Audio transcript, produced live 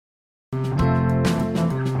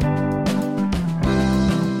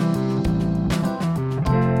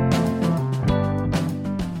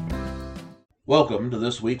Welcome to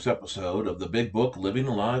this week's episode of the Big Book Living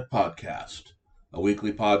Alive podcast, a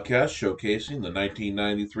weekly podcast showcasing the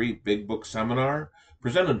 1993 Big Book Seminar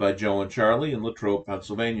presented by Joe and Charlie in Latrobe,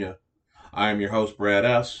 Pennsylvania. I am your host, Brad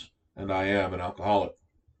S., and I am an alcoholic.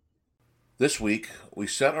 This week, we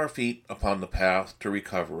set our feet upon the path to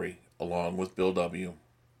recovery along with Bill W.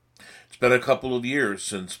 It's been a couple of years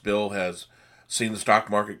since Bill has seen the stock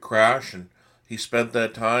market crash, and he spent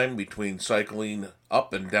that time between cycling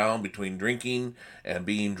up and down between drinking and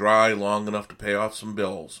being dry long enough to pay off some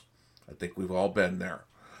bills. I think we've all been there.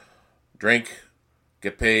 Drink,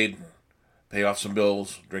 get paid, pay off some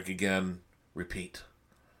bills, drink again, repeat.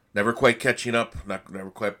 Never quite catching up,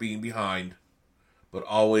 never quite being behind, but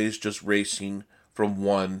always just racing from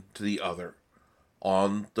one to the other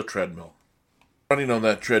on the treadmill. Running on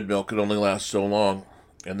that treadmill could only last so long,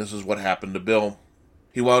 and this is what happened to Bill.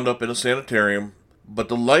 He wound up in a sanitarium, but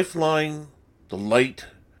the lifeline, the light,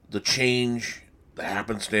 the change, the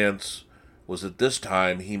happenstance was that this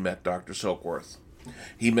time he met Dr. Silkworth.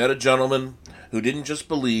 He met a gentleman who didn't just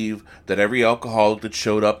believe that every alcoholic that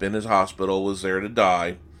showed up in his hospital was there to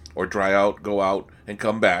die, or dry out, go out, and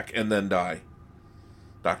come back, and then die.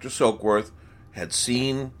 Dr. Silkworth had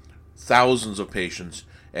seen thousands of patients,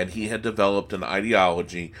 and he had developed an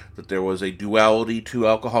ideology that there was a duality to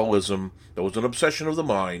alcoholism, there was an obsession of the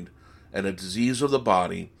mind, and a disease of the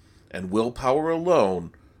body, and willpower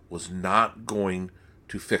alone was not going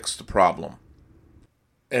to fix the problem.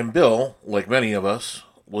 And Bill, like many of us,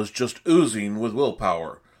 was just oozing with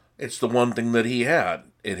willpower. It's the one thing that he had.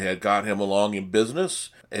 It had got him along in business,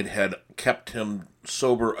 it had kept him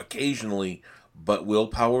sober occasionally, but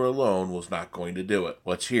willpower alone was not going to do it.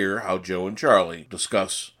 Let's hear how Joe and Charlie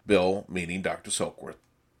discuss Bill meeting Dr. Silkworth.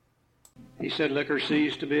 He said liquor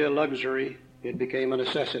ceased to be a luxury. It became a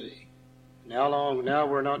necessity. Now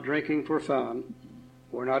we're not drinking for fun.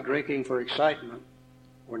 We're not drinking for excitement.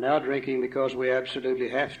 We're now drinking because we absolutely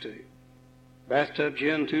have to. Bathtub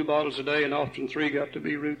gin, 2 bottles a day, and often 3 got to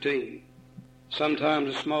be routine.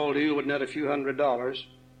 Sometimes a small deal would net a few $100s,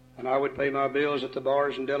 and I would pay my bills at the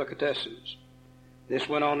bars and delicatessens. This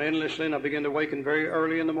went on endlessly, and I began to waken very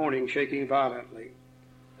early in the morning, shaking violently.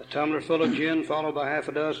 A tumbler full of gin, followed by half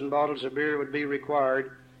a dozen bottles of beer, would be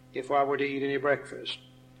required if I were to eat any breakfast.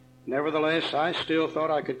 Nevertheless, I still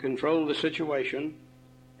thought I could control the situation,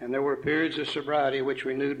 and there were periods of sobriety which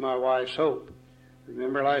renewed my wife's hope.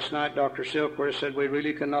 Remember last night, Dr. Silkworth said we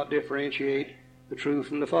really cannot differentiate the true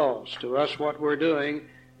from the false. To us, what we're doing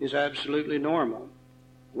is absolutely normal.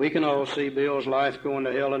 We can all see Bill's life going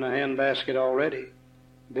to hell in a handbasket already.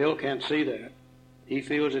 Bill can't see that. He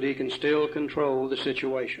feels that he can still control the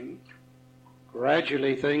situation.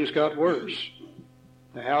 Gradually, things got worse.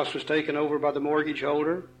 The house was taken over by the mortgage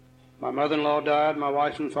holder. My mother-in-law died. My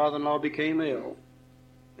wife and father-in-law became ill.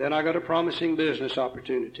 Then I got a promising business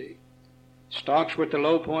opportunity. Stocks were at the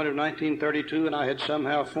low point of 1932, and I had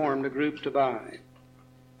somehow formed a group to buy.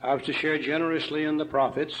 I was to share generously in the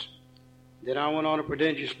profits. Then I went on a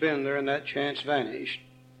prodigious bender, and that chance vanished.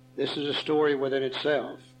 This is a story within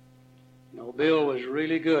itself. Bill was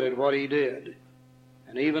really good at what he did.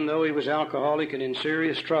 And even though he was alcoholic and in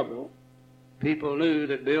serious trouble, people knew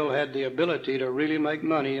that Bill had the ability to really make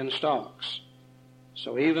money in stocks.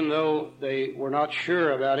 So even though they were not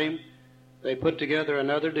sure about him, they put together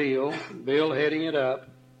another deal, Bill heading it up,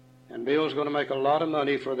 and Bill's going to make a lot of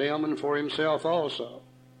money for them and for himself also.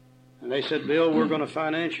 And they said, Bill, we're going to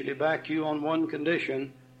financially back you on one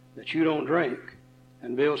condition, that you don't drink.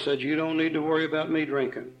 And Bill said, you don't need to worry about me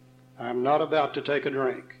drinking. I'm not about to take a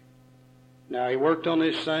drink. Now, he worked on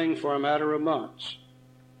this thing for a matter of months.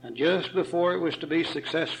 And just before it was to be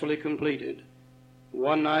successfully completed,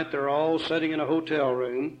 one night they're all sitting in a hotel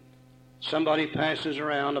room. Somebody passes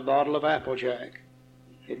around a bottle of Applejack.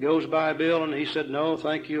 It goes by Bill, and he said, no,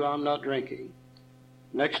 thank you, I'm not drinking.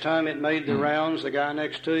 Next time it made the rounds, the guy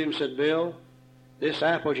next to him said, Bill, this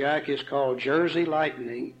Applejack is called Jersey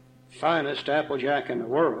Lightning, finest Applejack in the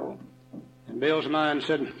world. And Bill's mind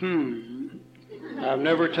said, I've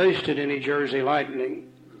never tasted any Jersey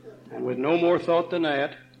Lightning. And with no more thought than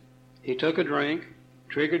that, he took a drink,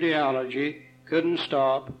 triggered the allergy, couldn't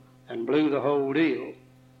stop, and blew the whole deal.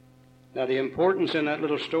 Now, the importance in that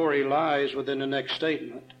little story lies within the next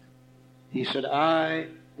statement. He said, I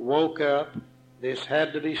woke up. This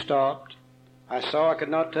had to be stopped. I saw I could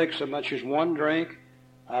not take so much as one drink.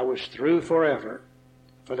 I was through forever.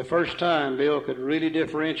 For the first time, Bill could really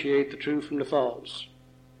differentiate the true from the false.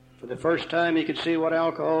 For the first time, he could see what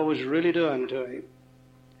alcohol was really doing to him.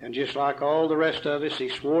 And just like all the rest of us, he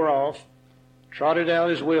swore off, trotted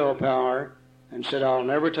out his willpower, and said, I'll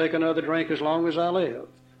never take another drink as long as I live.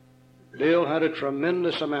 Bill had a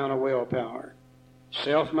tremendous amount of willpower.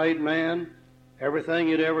 self-made man. Everything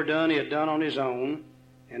he'd ever done, he had done on his own.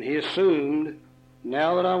 And he assumed,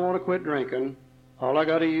 now that I want to quit drinking, all I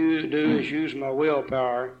got to do is use my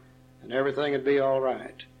willpower, and everything would be all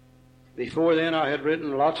right. Before then, I had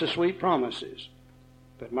written lots of sweet promises.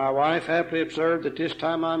 But my wife happily observed that this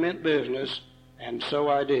time I meant business, and so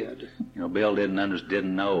I did. You know, Bill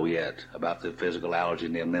didn't know yet about the physical allergy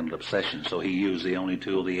and the mental obsession, so he used the only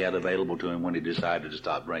tool he had available to him when he decided to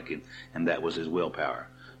stop drinking, and that was his willpower.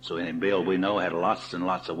 So Bill, we know, had lots and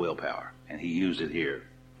lots of willpower, and he used it here.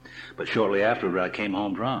 But shortly afterward, I came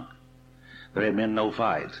home drunk. There had been no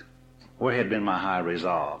fight. Where had been my high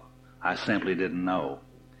resolve? I simply didn't know.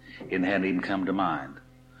 It hadn't even come to mind.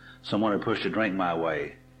 Someone had pushed a drink my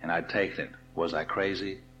way, and I'd taken it. Was I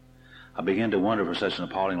crazy? I began to wonder for such an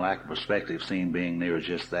appalling lack of perspective, seeing being near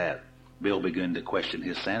just that. Bill began to question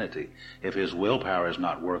his sanity. If his willpower is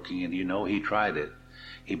not working, and you know he tried it,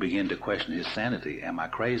 he began to question his sanity. Am I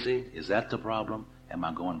crazy? Is that the problem? Am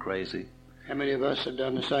I going crazy? How many of us have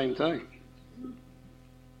done the same thing?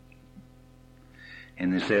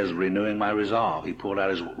 And it says, renewing my resolve. He pulled out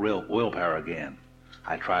his real willpower again.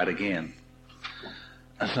 I tried again.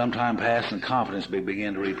 Some time passed and confidence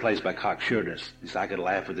began to be replaced by cocksureness. I could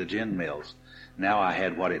laugh at the gin mills. Now I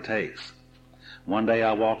had what it takes. One day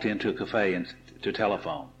I walked into a cafe and to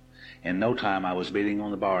telephone. In no time I was beating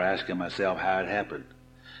on the bar asking myself how it happened.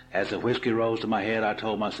 As the whiskey rose to my head, I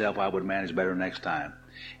told myself I would manage better next time,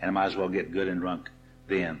 and I might as well get good and drunk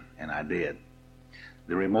then, and I did.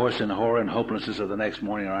 The remorse and horror and hopelessness of the next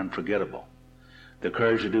morning are unforgettable. The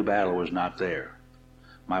courage to do battle was not there.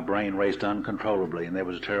 My brain raced uncontrollably, and there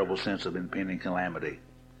was a terrible sense of impending calamity.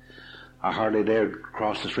 I hardly dared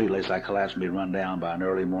cross the street lest I collapse and be run down by an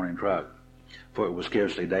early morning truck, for it was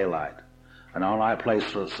scarcely daylight. An all-night place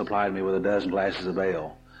supplied me with a dozen glasses of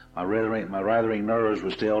ale. My writhing nerves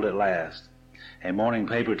were stilled at last. A morning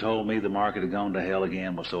paper told me the market had gone to hell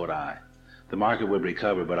again, well, so had I. The market would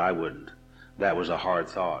recover, but I wouldn't. That was a hard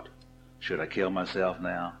thought. Should I kill myself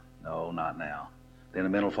now? No, not now. Then a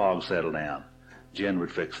mental fog settled down. Gin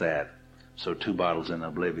would fix that. So 2 bottles in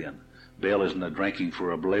oblivion. Bill isn't drinking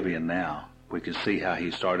for oblivion now. We can see how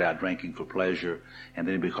he started out drinking for pleasure, and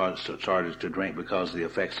then he started to drink because of the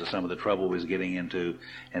effects of some of the trouble he was getting into,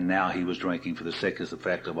 and now he was drinking for the sickest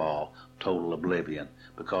effect of all, total oblivion,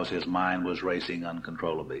 because his mind was racing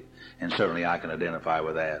uncontrollably. And certainly I can identify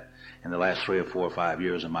with that. In the last 3 or 4 or 5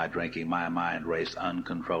 years of my drinking, my mind raced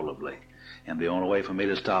uncontrollably. And the only way for me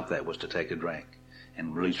to stop that was to take a drink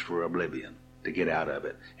and reach for oblivion, to get out of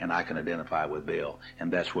it. And I can identify with Bill,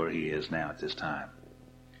 and that's where he is now at this time.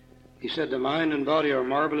 He said the mind and body are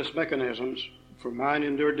marvelous mechanisms, for mine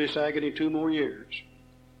endured this agony 2 more years.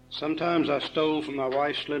 Sometimes I stole from my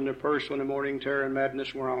wife's slender purse when the morning terror and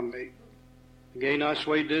madness were on me. Again I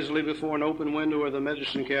swayed dizzily before an open window of the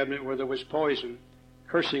medicine cabinet where there was poison,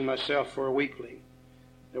 cursing myself for a weakling.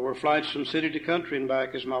 There were flights from city to country and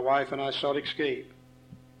back as my wife and I sought escape.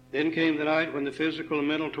 Then came the night when the physical and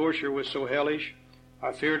mental torture was so hellish,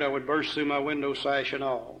 I feared I would burst through my window sash and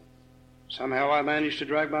all. Somehow I managed to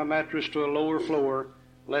drag my mattress to a lower floor,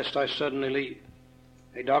 lest I suddenly leap.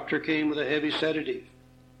 A doctor came with a heavy sedative.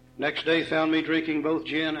 Next day found me drinking both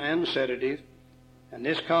gin and sedative, and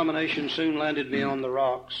this combination soon landed me on the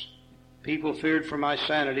rocks. People feared for my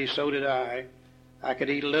sanity, so did I. I could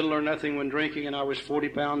eat little or nothing when drinking, and I was 40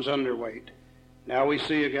 pounds underweight. Now we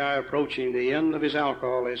see a guy approaching the end of his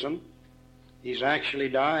alcoholism. He's actually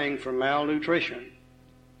dying from malnutrition.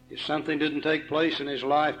 If something didn't take place in his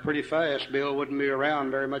life pretty fast, Bill wouldn't be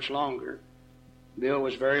around very much longer. Bill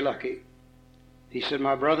was very lucky. He said,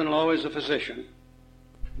 my brother-in-law is a physician.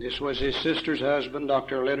 This was his sister's husband,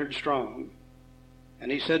 Dr. Leonard Strong.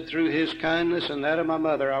 And he said, through his kindness and that of my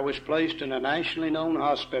mother, I was placed in a nationally known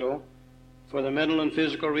hospital for the mental and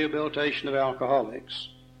physical rehabilitation of alcoholics.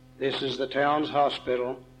 This is the Towns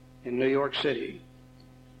Hospital in New York City.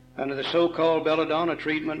 Under the so-called belladonna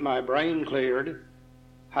treatment, my brain cleared.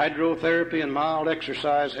 Hydrotherapy and mild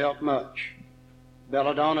exercise helped much.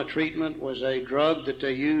 Belladonna treatment was a drug that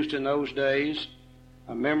they used in those days,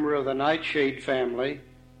 a member of the nightshade family,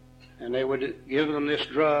 and they would give them this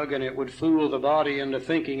drug and it would fool the body into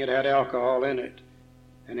thinking it had alcohol in it.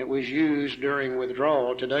 And it was used during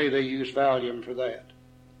withdrawal. Today they use Valium for that.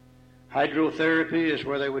 Hydrotherapy is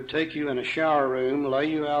where they would take you in a shower room, lay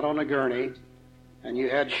you out on a gurney, and you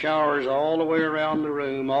had showers all the way around the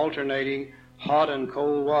room, alternating hot and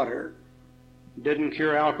cold water. Didn't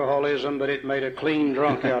cure alcoholism, but it made a clean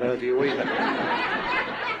drunk out of you.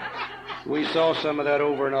 We saw some of that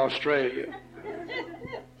over in Australia.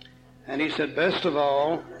 And he said, best of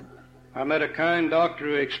all, I met a kind doctor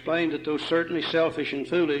who explained that though certainly selfish and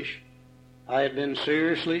foolish, I had been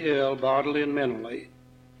seriously ill bodily and mentally.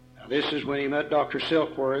 Now, this is when he met Dr.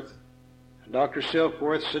 Silkworth. And Dr.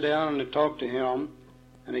 Silkworth sat down and talked to him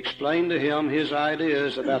and explained to him his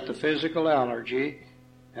ideas about the physical allergy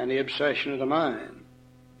and the obsession of the mind.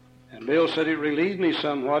 And Bill said it relieved me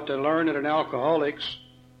somewhat to learn that in alcoholics,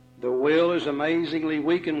 the will is amazingly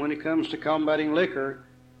weakened when it comes to combating liquor,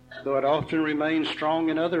 though it often remains strong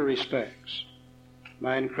in other respects.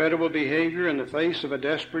 My incredible behavior in the face of a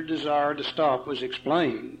desperate desire to stop was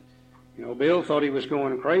explained. Bill thought he was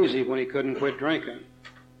going crazy when he couldn't quit drinking.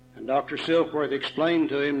 And Dr. Silkworth explained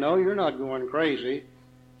to him, no, you're not going crazy.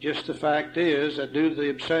 Just the fact is that due to the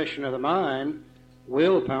obsession of the mind,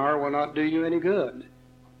 willpower will not do you any good.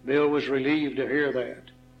 Bill was relieved to hear that.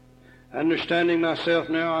 Understanding myself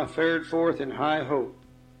now, I fared forth in high hope.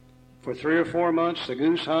 For 3 or 4 months, the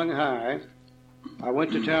goose hung high. I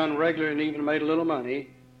went to town regularly and even made a little money.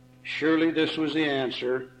 Surely this was the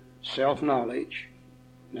answer, self-knowledge.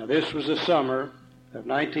 Now, this was the summer of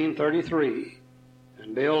 1933,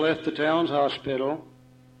 and Bill left the town's hospital,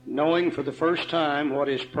 knowing for the first time what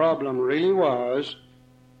his problem really was,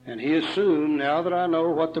 and he assumed, now that I know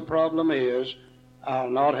what the problem is, I'll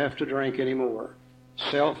not have to drink anymore.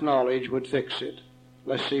 Self-knowledge would fix it.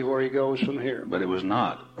 Let's see where he goes from here. But it was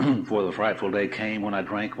not, for the frightful day came when I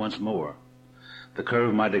drank once more. The curve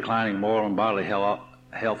of my declining moral and bodily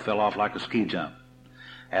health fell off like a ski jump.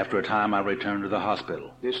 After a time, I returned to the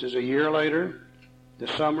hospital. This is a year later, the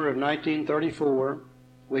summer of 1934.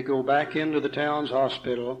 We go back into the town's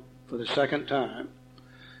hospital for the second time.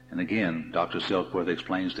 And again, Dr. Silkworth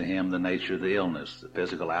explains to him the nature of the illness, the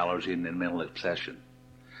physical allergy and the mental obsession.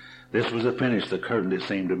 This was the finish, the curtain, it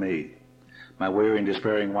seemed to me. My weary and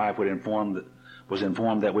despairing wife was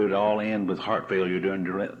informed that we would all end with heart failure during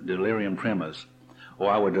delirium tremens, or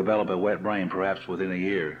I would develop a wet brain perhaps within a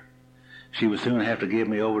year. She would soon have to give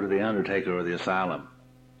me over to the undertaker or the asylum.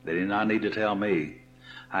 They did not need to tell me.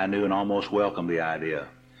 I knew and almost welcomed the idea.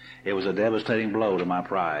 It was a devastating blow to my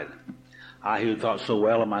pride. I, who thought so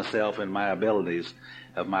well of myself and my abilities,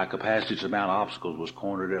 of my capacity to surmount obstacles, was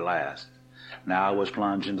cornered at last. Now I was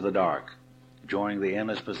plunged into the dark, joining the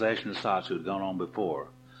endless procession of thoughts who had gone on before.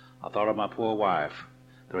 I thought of my poor wife.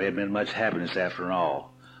 There had been much happiness after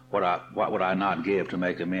all. What would I not give to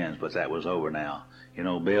make amends? But that was over now.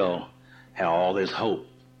 Bill had all this hope,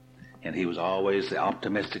 and he was always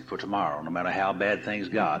optimistic for tomorrow. No matter how bad things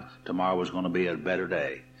got, tomorrow was going to be a better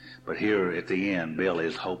day. But here at the end, Bill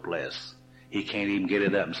is hopeless. He can't even get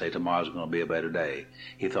it up and say tomorrow's going to be a better day.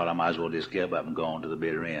 He thought I might as well just give up and go on to the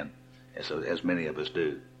bitter end, as many of us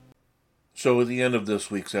do. So at the end of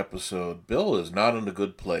this week's episode, Bill is not in a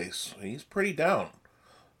good place. He's pretty down.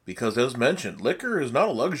 Because as mentioned, liquor is not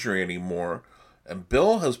a luxury anymore, and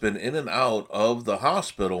Bill has been in and out of the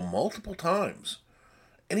hospital multiple times.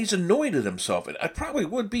 And he's annoyed at himself, and I probably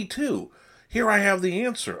would be too. Here I have the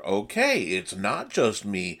answer. Okay, it's not just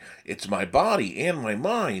me, it's my body and my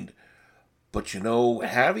mind. But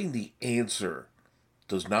having the answer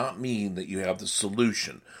does not mean that you have the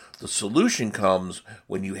solution. The solution comes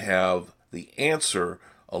when you have the answer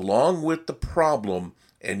along with the problem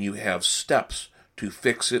and you have steps to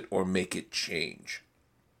fix it or make it change.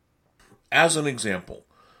 As an example,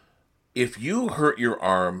 if you hurt your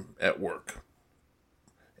arm at work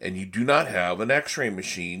and you do not have an x-ray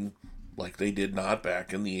machine like they did not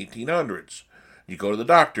back in the 1800s, you go to the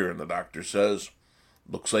doctor and the doctor says,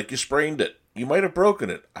 looks like you sprained it. You might have broken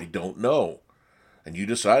it. I don't know. And you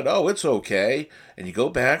decide, oh, it's okay. And you go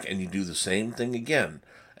back and you do the same thing again.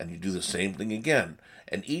 And you do the same thing again.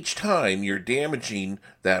 And each time you're damaging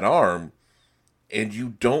that arm and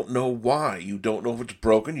you don't know why. You don't know if it's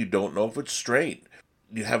broken. You don't know if it's straight.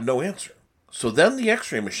 You have no answer. So then the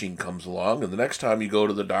x-ray machine comes along, and the next time you go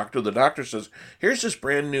to the doctor says, here's this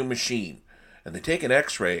brand new machine. And they take an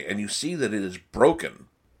x-ray and you see that it is broken.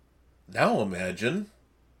 Now imagine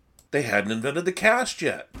they hadn't invented the cast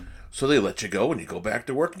yet. So they let you go and you go back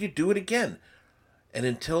to work and you do it again. And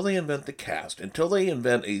until they invent the cast, until they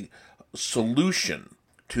invent a solution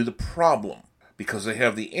to the problem, because they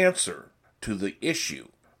have the answer to the issue,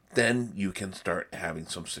 then you can start having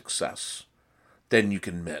some success. Then you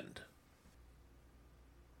can mend.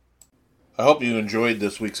 I hope you enjoyed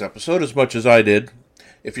this week's episode as much as I did.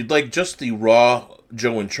 If you'd like just the raw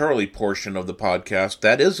Joe and Charlie portion of the podcast,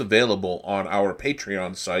 that is available on our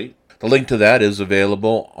Patreon site. The link to that is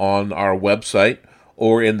available on our website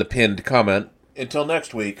or in the pinned comment. Until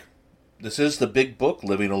next week, this is the Big Book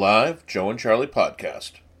Living Alive Joe and Charlie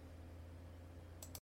podcast.